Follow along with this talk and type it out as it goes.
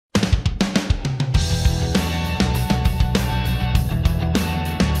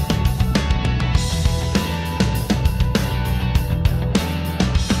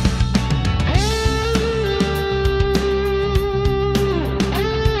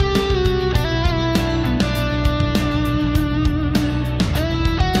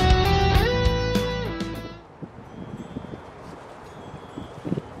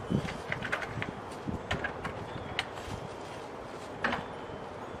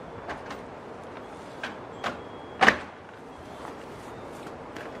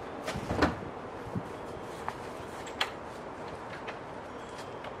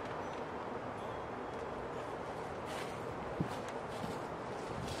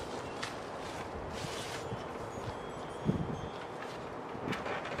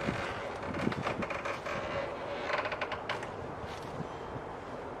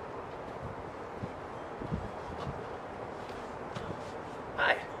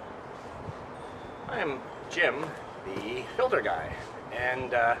I'm Jim, the filter guy,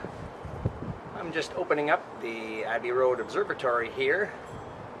 and I'm just opening up the Abbey Road Observatory here.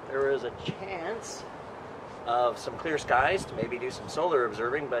 There is a chance of some clear skies to maybe do some solar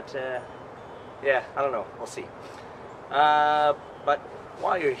observing, but yeah, I don't know, we'll see. But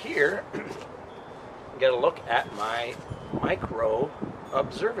while you're here, get a look at my micro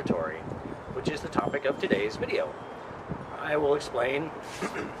observatory, which is the topic of today's video. I will explain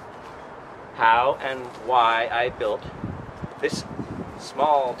how and why I built this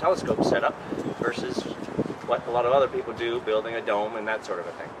small telescope setup versus what a lot of other people do, building a dome and that sort of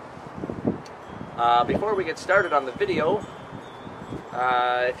a thing. Before we get started on the video,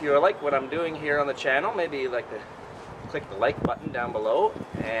 if you like what I'm doing here on the channel, maybe you'd like to click the like button down below,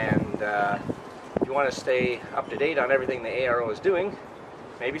 and if you want to stay up to date on everything the ARO is doing,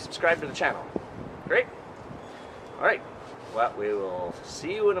 maybe subscribe to the channel. Great? Alright, well, we will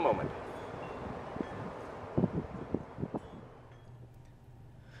see you in a moment.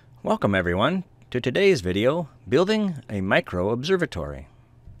 Welcome everyone to today's video, Building a Micro Observatory.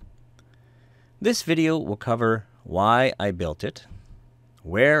 This video will cover why I built it,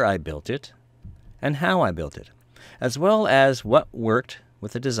 where I built it, and how I built it, as well as what worked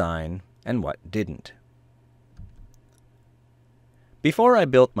with the design and what didn't. Before I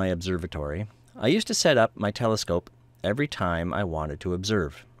built my observatory, I used to set up my telescope every time I wanted to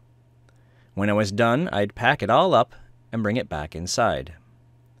observe. When I was done, I'd pack it all up and bring it back inside.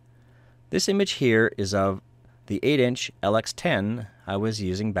 This image here is of the 8-inch LX10 I was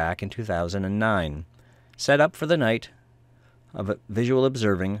using back in 2009, set up for the night of visual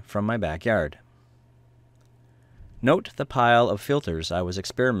observing from my backyard. Note the pile of filters I was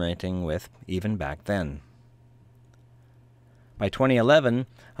experimenting with even back then. By 2011,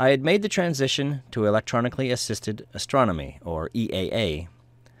 I had made the transition to electronically assisted astronomy, or EAA,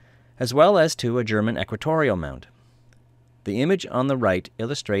 as well as to a German equatorial mount. The image on the right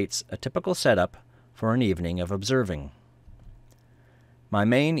illustrates a typical setup for an evening of observing. My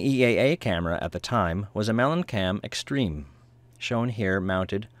main EAA camera at the time was a Mellencam Extreme, shown here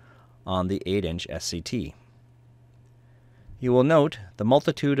mounted on the 8-inch SCT. You will note the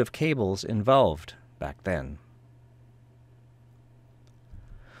multitude of cables involved back then.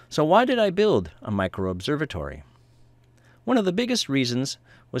 So why did I build a micro observatory? One of the biggest reasons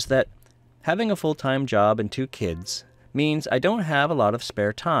was that having a full-time job and 2 kids means I don't have a lot of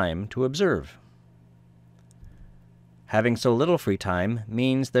spare time to observe. Having so little free time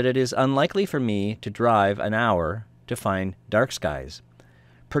means that it is unlikely for me to drive an hour to find dark skies.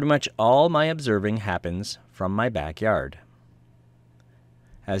 Pretty much all my observing happens from my backyard.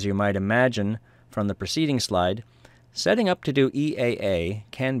 As you might imagine from the preceding slide, setting up to do EAA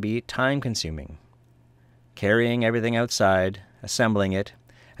can be time-consuming. Carrying everything outside, assembling it,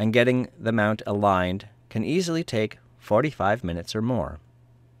 and getting the mount aligned can easily take 45 minutes or more.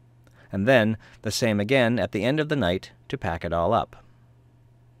 And then the same again at the end of the night to pack it all up.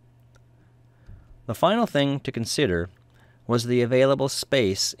 The final thing to consider was the available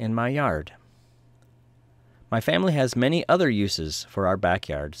space in my yard. My family has many other uses for our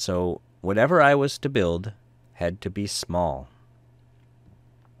backyard, so whatever I was to build had to be small.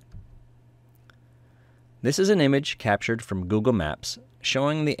 This is an image captured from Google Maps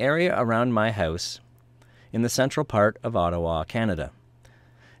showing the area around my house in the central part of Ottawa, Canada.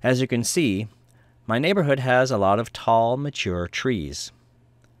 As you can see, my neighborhood has a lot of tall, mature trees.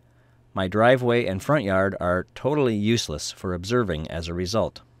 My driveway and front yard are totally useless for observing as a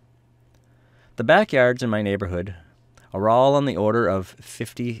result. The backyards in my neighborhood are all on the order of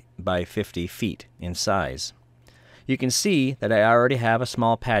 50 by 50 feet in size. You can see that I already have a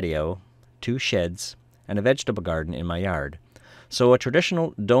small patio, 2 sheds, and a vegetable garden in my yard, so a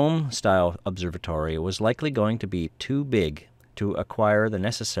traditional dome-style observatory was likely going to be too big to acquire the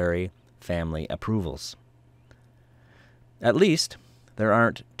necessary family approvals. At least, there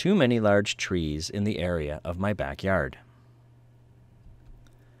aren't too many large trees in the area of my backyard.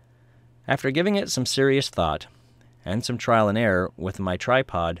 After giving it some serious thought, and some trial and error with my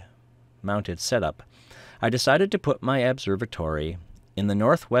tripod-mounted setup, I decided to put my observatory in the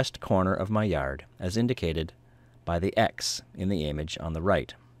northwest corner of my yard, as indicated by the X in the image on the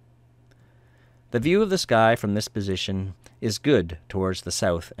right. The view of the sky from this position is good towards the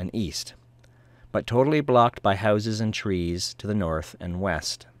south and east, but totally blocked by houses and trees to the north and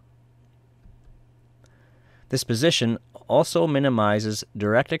west. This position also minimizes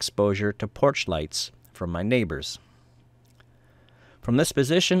direct exposure to porch lights from my neighbors. From this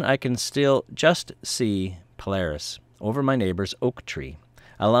position, I can still just see Polaris over my neighbor's oak tree,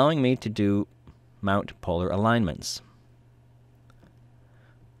 allowing me to mount polar alignments.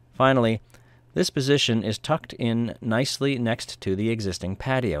 Finally, This position is tucked in nicely next to the existing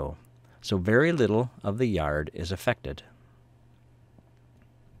patio, so very little of the yard is affected.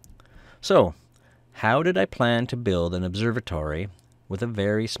 So, how did I plan to build an observatory with a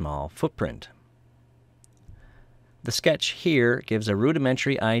very small footprint? The sketch here gives a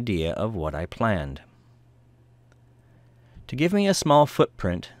rudimentary idea of what I planned. To give me a small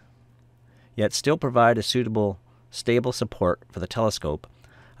footprint, yet still provide a suitable, stable support for the telescope,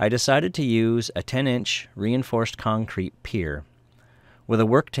 I decided to use a 10-inch reinforced concrete pier with a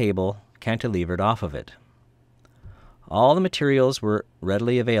work table cantilevered off of it. All the materials were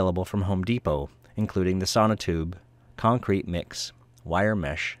readily available from Home Depot, including the sonotube, concrete mix, wire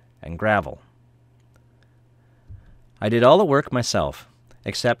mesh, and gravel. I did all the work myself,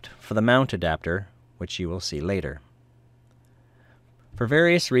 except for the mount adapter, which you will see later. For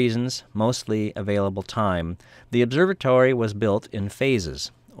various reasons, mostly available time, the observatory was built in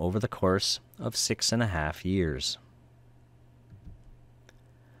phases over the course of 6.5 years.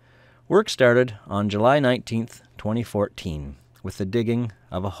 Work started on July 19th, 2014, with the digging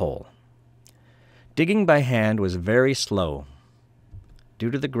of a hole. Digging by hand was very slow,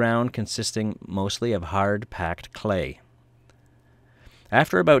 due to the ground consisting mostly of hard-packed clay.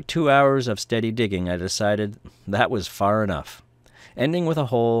 After about 2 hours of steady digging, I decided that was far enough, ending with a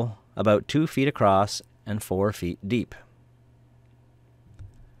hole about 2 feet across and 4 feet deep.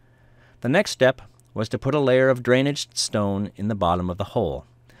 The next step was to put a layer of drainage stone in the bottom of the hole.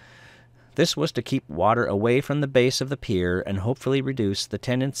 This was to keep water away from the base of the pier and hopefully reduce the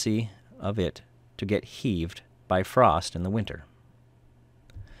tendency of it to get heaved by frost in the winter.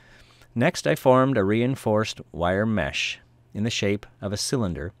 Next, I formed a reinforced wire mesh in the shape of a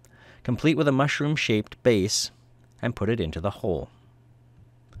cylinder, complete with a mushroom-shaped base, and put it into the hole.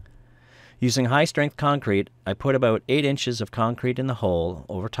 Using high-strength concrete, I put about 8 inches of concrete in the hole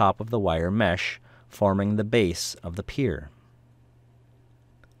over top of the wire mesh, forming the base of the pier.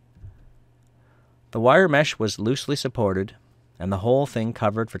 The wire mesh was loosely supported, and the whole thing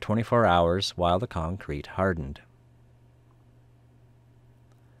covered for 24 hours while the concrete hardened.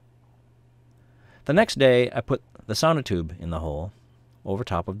 The next day, I put the sonotube in the hole over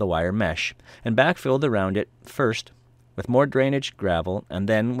top of the wire mesh and backfilled around it first with more drainage gravel and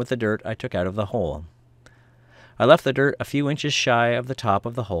then with the dirt I took out of the hole. I left the dirt a few inches shy of the top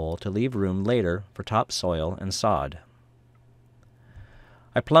of the hole to leave room later for topsoil and sod.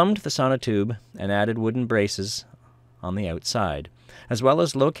 I plumbed the sonotube and added wooden braces on the outside, as well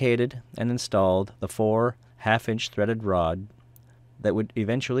as located and installed the 4 half-inch threaded rod that would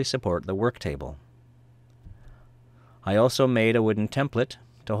eventually support the work table. I also made a wooden template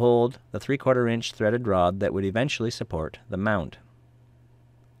to hold the 3/4-inch threaded rod that would eventually support the mount.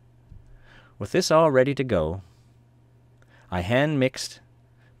 With this all ready to go, I hand-mixed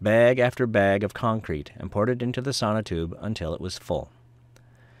bag after bag of concrete and poured it into the sonotube until it was full.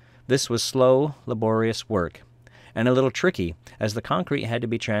 This was slow, laborious work, and a little tricky, as the concrete had to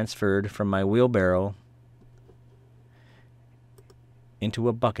be transferred from my wheelbarrow into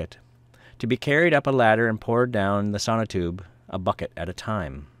a bucket, to be carried up a ladder and poured down the sonotube a bucket at a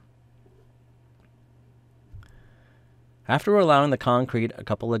time. After allowing the concrete a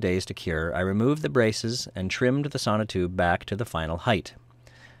couple of days to cure, I removed the braces and trimmed the sonotube back to the final height.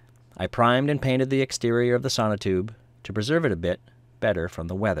 I primed and painted the exterior of the sonotube to preserve it a bit better from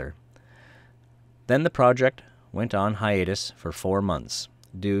the weather. Then the project went on hiatus for 4 months,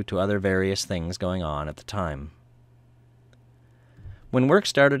 due to other various things going on at the time. When work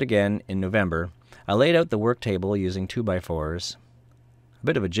started again in November, I laid out the work table using 2x4s, a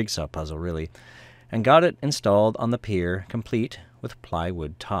bit of a jigsaw puzzle really, and got it installed on the pier, complete with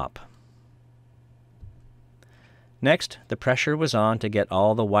plywood top. Next, the pressure was on to get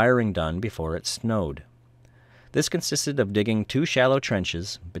all the wiring done before it snowed. This consisted of digging 2 shallow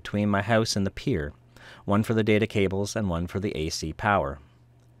trenches between my house and the pier, one for the data cables and one for the AC power.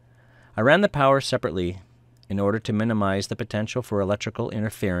 I ran the power separately in order to minimize the potential for electrical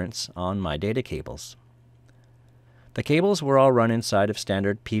interference on my data cables. The cables were all run inside of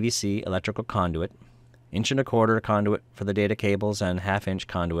standard PVC electrical conduit, 1.25-inch conduit for the data cables and 1/2-inch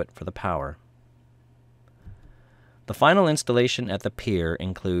conduit for the power. The final installation at the pier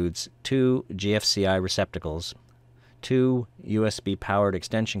includes 2 GFCI receptacles, 2 USB-powered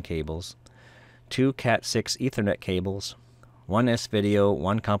extension cables, 2 Cat6 Ethernet cables, 1 S-video,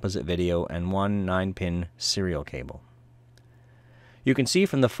 1 composite video, and 1 9-pin serial cable. You can see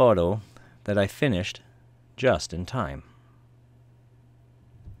from the photo that I finished just in time.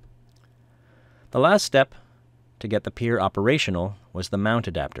 The last step to get the pier operational was the mount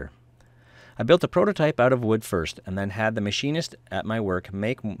adapter. I built a prototype out of wood first, and then had the machinist at my work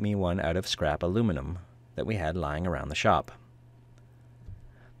make me one out of scrap aluminum that we had lying around the shop.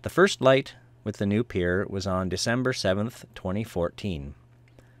 The first light with the new pier was on December 7th, 2014.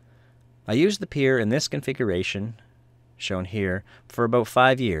 I used the pier in this configuration, shown here, for about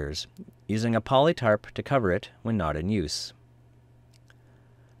 5 years, using a poly tarp to cover it when not in use.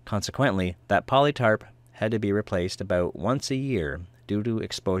 Consequently, that poly tarp had to be replaced about once a year due to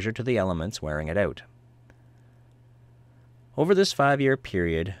exposure to the elements wearing it out. Over this 5-year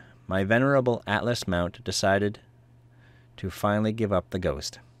period, my venerable Atlas mount decided to finally give up the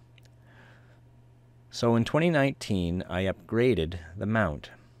ghost. So in 2019, I upgraded the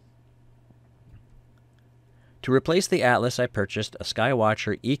mount. To replace the Atlas, I purchased a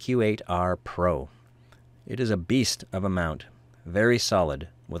Skywatcher EQ8R Pro. It is a beast of a mount, very solid,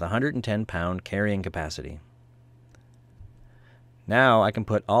 with 110-pound carrying capacity. Now I can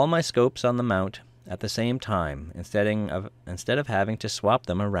put all my scopes on the mount at the same time, instead of having to swap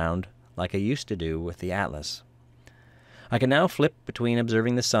them around like I used to do with the Atlas. I can now flip between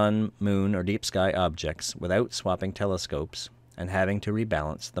observing the sun, moon, or deep sky objects without swapping telescopes and having to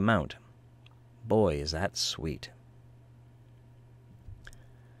rebalance the mount. Boy, is that sweet.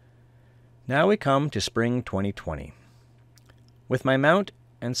 Now we come to spring 2020. With my mount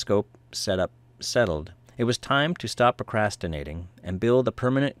and scope settled, it was time to stop procrastinating and build a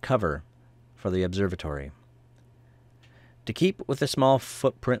permanent cover for the observatory. To keep with the small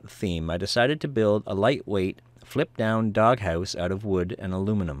footprint theme, I decided to build a lightweight, flip-down doghouse out of wood and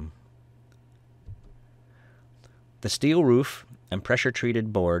aluminum. The steel roof and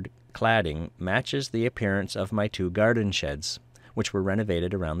pressure-treated board cladding matches the appearance of my 2 garden sheds, which were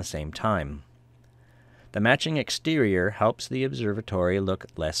renovated around the same time. The matching exterior helps the observatory look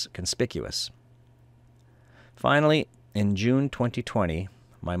less conspicuous. Finally, in June 2020,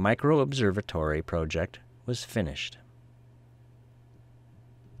 my micro-observatory project was finished.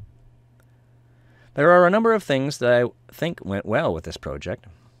 There are a number of things that I think went well with this project.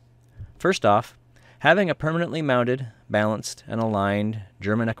 First off, having a permanently mounted, balanced, and aligned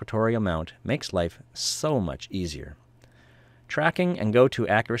German equatorial mount makes life so much easier. Tracking and go-to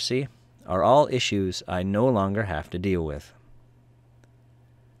accuracy are all issues I no longer have to deal with.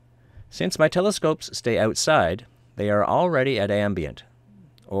 Since my telescopes stay outside, they are already at ambient,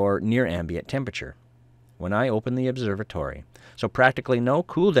 or near ambient temperature, when I open the observatory, so practically no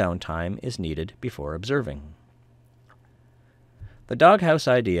cool-down time is needed before observing. The doghouse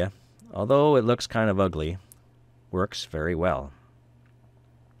idea, although it looks kind of ugly, works very well.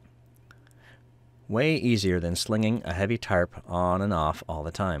 Way easier than slinging a heavy tarp on and off all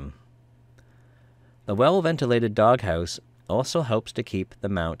the time. The well-ventilated doghouse also helps to keep the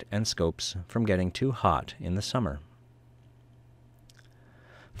mount and scopes from getting too hot in the summer.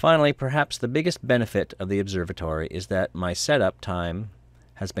 Finally, perhaps the biggest benefit of the observatory is that my setup time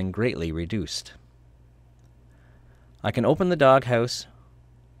has been greatly reduced. I can open the doghouse,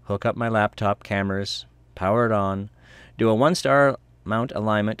 hook up my laptop cameras, power it on, do a 1-star mount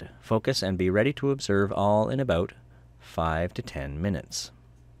alignment, focus, and be ready to observe all in about 5 to 10 minutes.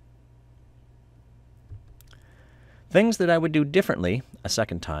 Things that I would do differently a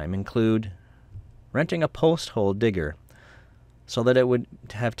second time include renting a post-hole digger so that it would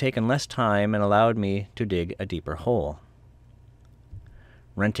have taken less time and allowed me to dig a deeper hole.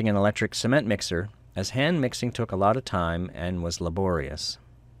 Renting an electric cement mixer, as hand mixing took a lot of time and was laborious.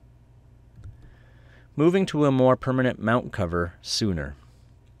 Moving to a more permanent mount cover sooner.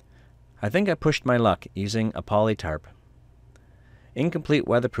 I think I pushed my luck using a poly tarp. Incomplete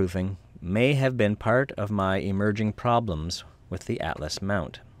weatherproofing may have been part of my emerging problems with the Atlas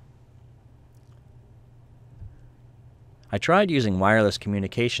mount. I tried using wireless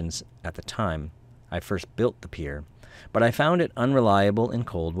communications at the time I first built the pier, but I found it unreliable in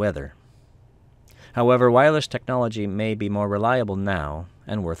cold weather. However, wireless technology may be more reliable now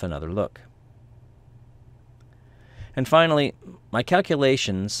and worth another look. And finally, my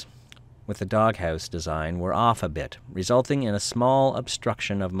calculations with the doghouse design were off a bit, resulting in a small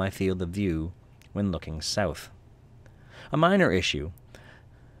obstruction of my field of view when looking south. A minor issue,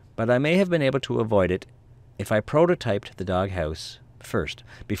 but I may have been able to avoid it if I prototyped the doghouse first,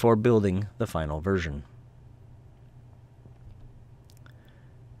 before building the final version.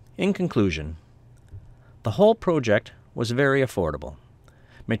 In conclusion, the whole project was very affordable.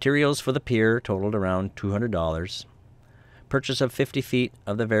 Materials for the pier totaled around $200. Purchase of 50 feet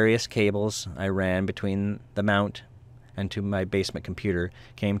of the various cables I ran between the mount and to my basement computer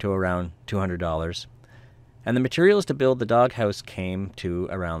came to around $200. And the materials to build the doghouse came to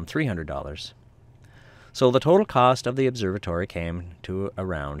around $300. So the total cost of the observatory came to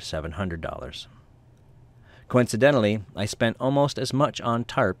around $700. Coincidentally, I spent almost as much on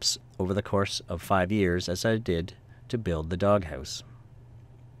tarps over the course of 5 years as I did to build the doghouse.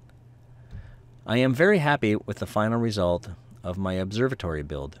 I am very happy with the final result of my observatory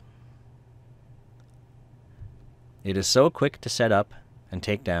build. It is so quick to set up and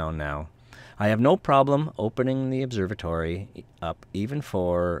take down now. I have no problem opening the observatory up even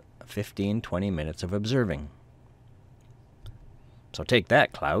for 15-20 minutes of observing. So take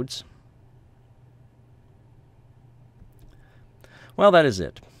that, clouds. Well, that is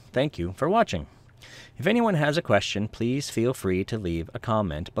it. Thank you for watching. If anyone has a question, please feel free to leave a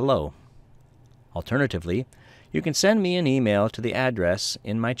comment below. Alternatively, you can send me an email to the address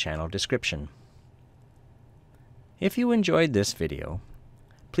in my channel description. If you enjoyed this video,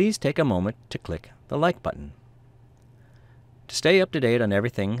 please take a moment to click the like button. To stay up to date on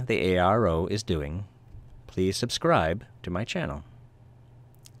everything the ARO is doing, please subscribe to my channel.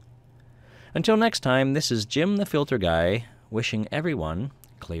 Until next time, this is Jim the Filter Guy, wishing everyone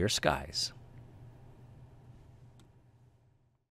clear skies.